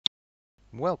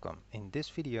Welcome. In this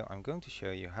video I'm going to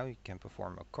show you how you can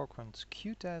perform a Cochran's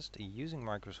Q-test using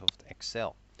Microsoft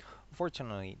Excel.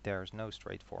 Unfortunately there's no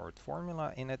straightforward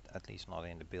formula in it, at least not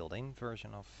in the built-in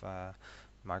version of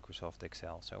Microsoft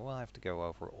Excel, so we'll have to go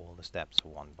over all the steps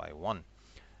one by one.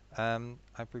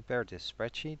 I prepared this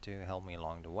spreadsheet to help me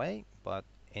along the way, but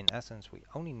in essence we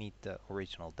only need the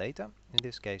original data. In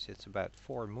this case it's about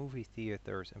 4 movie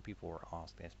theaters and people were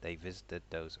asked if they visited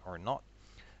those or not.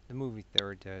 The movie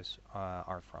theaters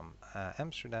are from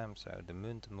Amsterdam, so the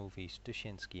Munt movies,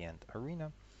 Tuschinski and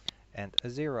Arena, and a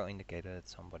 0 indicated that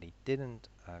somebody didn't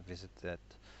visit it,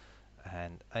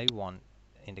 and a 1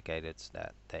 indicated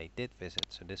that they did visit,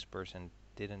 so this person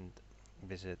didn't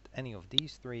visit any of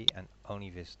these three and only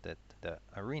visited the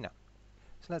Arena.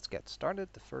 So let's get started.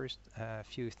 The first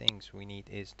few things we need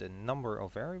is the number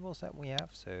of variables that we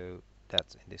have, so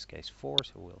that's in this case 4,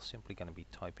 so we're simply going to be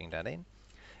typing that in.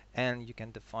 And you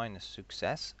can define a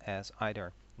success as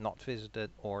either not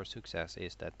visited or success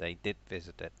is that they did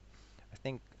visit it. I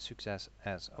think success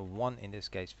as a 1 in this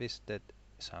case visited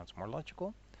sounds more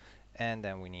logical. And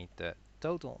then we need the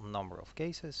total number of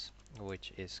cases,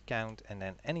 which is count, and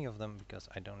then any of them because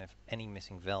I don't have any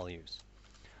missing values.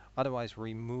 Otherwise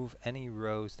remove any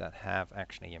rows that have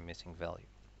actually a missing value.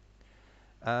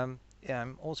 Yeah,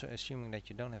 I'm also assuming that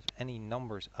you don't have any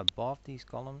numbers above these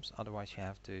columns, otherwise you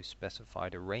have to specify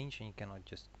the range and you cannot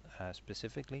just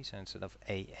specifically, so instead of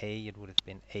AA it would have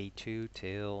been A2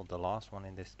 till the last one,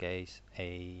 in this case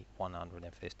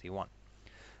A151.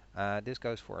 This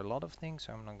goes for a lot of things,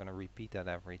 so I'm not going to repeat that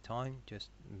every time.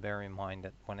 Just bear in mind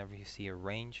that whenever you see a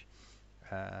range,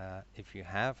 if you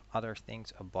have other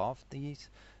things above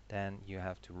these, then you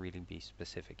have to really be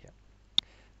specific here.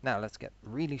 Now let's get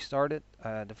really started.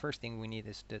 The first thing we need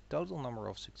is the total number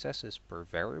of successes per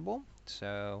variable.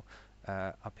 So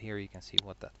up here you can see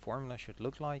what that formula should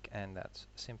look like, and that's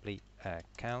simply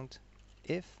count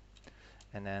if,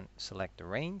 and then select the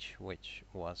range, which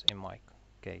was in my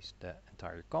case the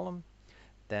entire column,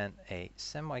 then a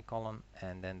semicolon,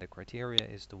 and then the criteria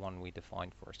is the one we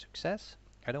defined for success.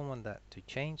 I don't want that to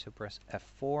change, so press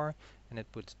F4 and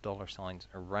it puts dollar signs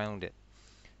around it.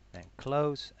 Then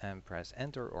close and press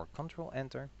enter or control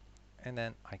enter, and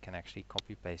then I can actually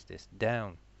copy paste this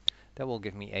down. That will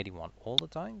give me 81 all the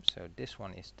time, so this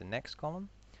one is the next column.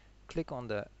 Click on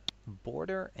the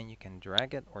border and you can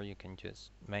drag it, or you can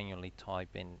just manually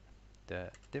type in the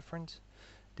difference.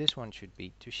 This one should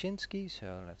be Tuschinski,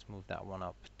 so let's move that one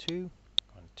up 2,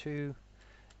 1, 2,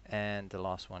 and the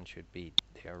last one should be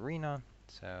the Arena,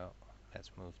 so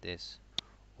let's move this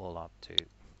all up to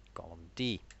column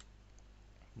D.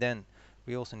 Then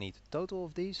we also need the total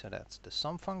of these, so that's the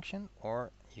sum function,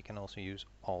 or you can also use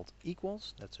Alt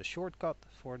equals, that's a shortcut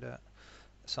for the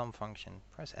sum function.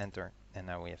 Press enter and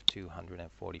now we have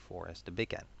 244 as the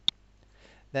big N.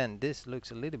 Then this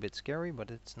looks a little bit scary,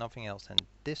 but it's nothing else than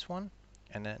this one,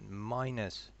 and then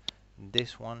minus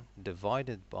this one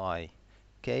divided by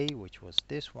k, which was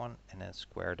this one, and then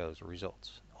square those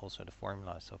results. Also the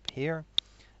formula is up here,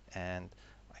 and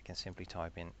I can simply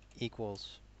type in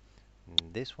equals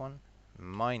this one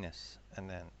minus, and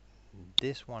then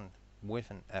this one with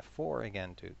an F4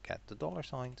 again to get the dollar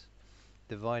signs,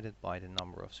 divided by the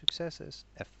number of successes,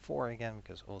 F4 again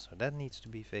because also that needs to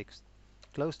be fixed,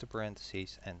 close the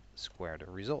parentheses and square the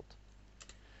result.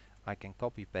 I can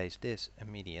copy paste this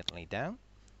immediately down.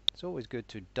 It's always good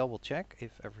to double check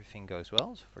if everything goes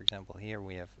well. So for example here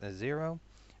we have a 0,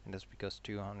 and that's because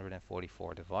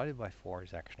 244 divided by 4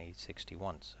 is actually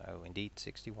 61. So indeed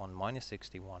 61 minus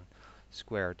 61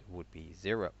 squared would be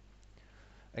 0.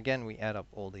 Again, we add up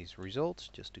all these results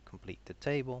just to complete the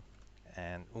table,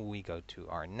 and we go to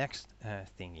our next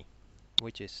thingy,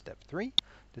 which is step 3.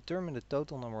 Determine the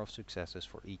total number of successes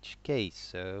for each case.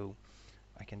 So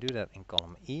I can do that in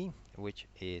column E, which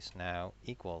is now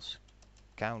equals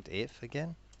count if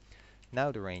again.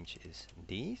 Now the range is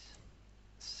these,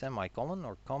 semicolon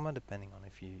or comma, depending on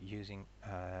if you're using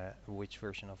which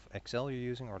version of Excel you're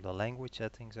using, or the language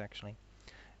settings actually.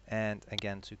 And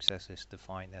again, success is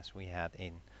defined as we had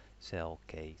in cell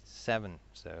K7.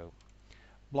 So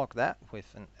block that with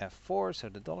an F4 so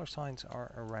the dollar signs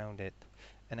are around it,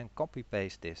 and then copy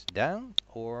paste this down,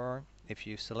 or if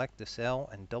you select the cell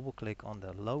and double click on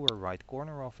the lower right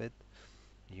corner of it,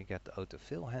 you get the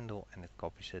autofill handle and it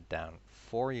copies it down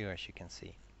for you, as you can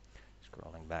see.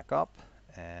 Scrolling back up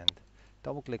and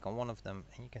double click on one of them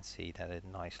and you can see that it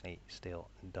nicely still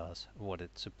does what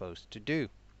it's supposed to do.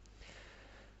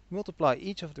 Multiply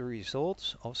each of the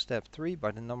results of step 3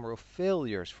 by the number of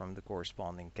failures from the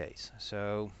corresponding case.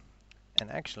 So, and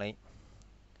actually,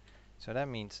 so that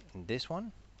means this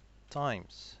one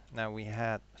times, now we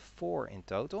had 4 in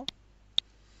total,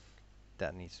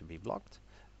 that needs to be blocked,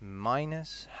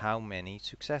 minus how many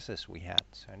successes we had.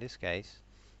 So in this case,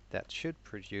 that should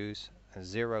produce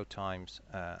 0 times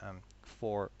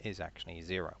 4 is actually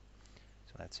 0.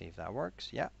 So let's see if that works.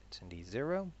 Yeah, it's indeed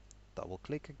 0. Double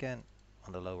click again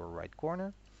on the lower right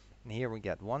corner. And here we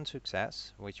get 1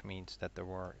 success, which means that there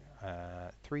were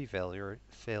 3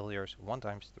 failures. 1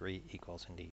 times 3 equals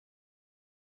indeed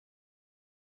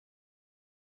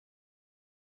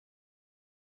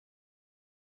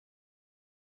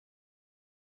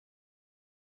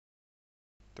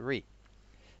 3,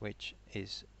 which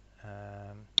is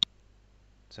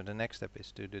so the next step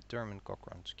is to determine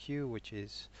Cochran's Q, which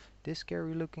is this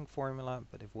scary looking formula,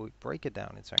 but if we break it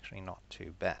down, it's actually not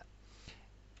too bad.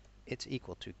 It's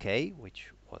equal to K,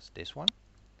 which was this one,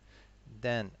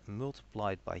 then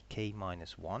multiplied by K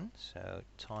minus 1, so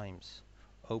times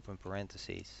open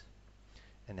parentheses,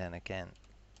 and then again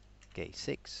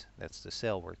K6, that's the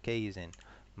cell where K is in,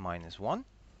 minus 1.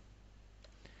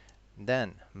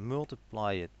 Then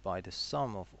multiply it by the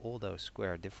sum of all those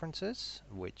square differences,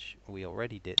 which we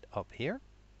already did up here,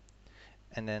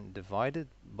 and then divide it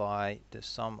by the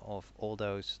sum of all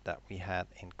those that we had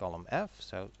in column F,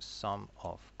 so sum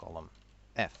of column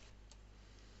F.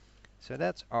 So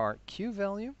that's our Q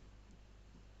value.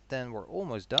 Then we're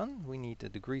almost done. We need the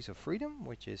degrees of freedom,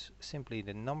 which is simply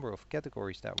the number of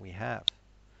categories that we have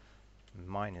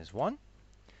minus 1.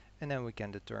 And then we can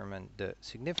determine the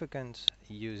significance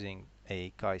using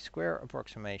a chi-square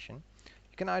approximation.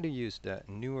 You can either use the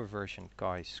newer version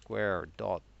chi-square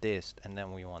dot dist, and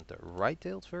then we want the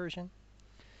right-tailed version.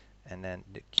 And then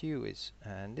the Q is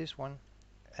this one,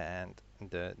 and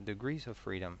the degrees of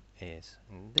freedom is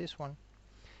this one.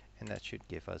 And that should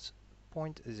give us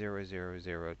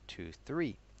 0.00023.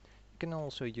 You can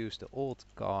also use the old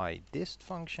chi dist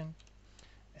function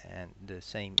and the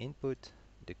same input,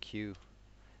 the Q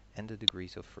and the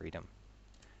degrees of freedom.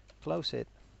 Close it,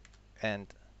 and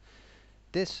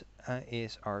this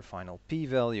is our final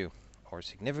p-value or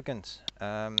significance.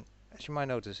 As you might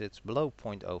notice, it's below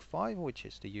 0.05, which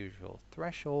is the usual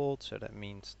threshold, so that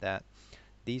means that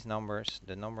these numbers,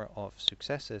 the number of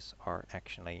successes, are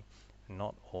actually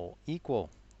not all equal.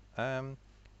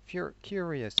 If you're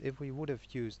curious, if we would have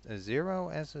used a 0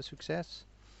 as a success,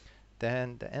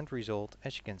 then the end result,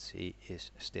 as you can see,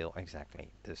 is still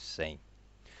exactly the same.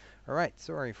 Alright,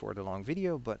 sorry for the long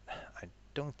video, but I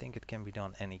don't think it can be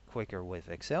done any quicker with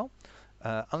Excel,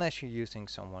 unless you're using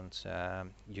someone's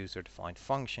user-defined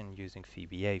function using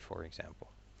VBA, for example.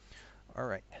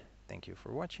 Alright, thank you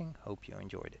for watching, hope you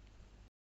enjoyed it.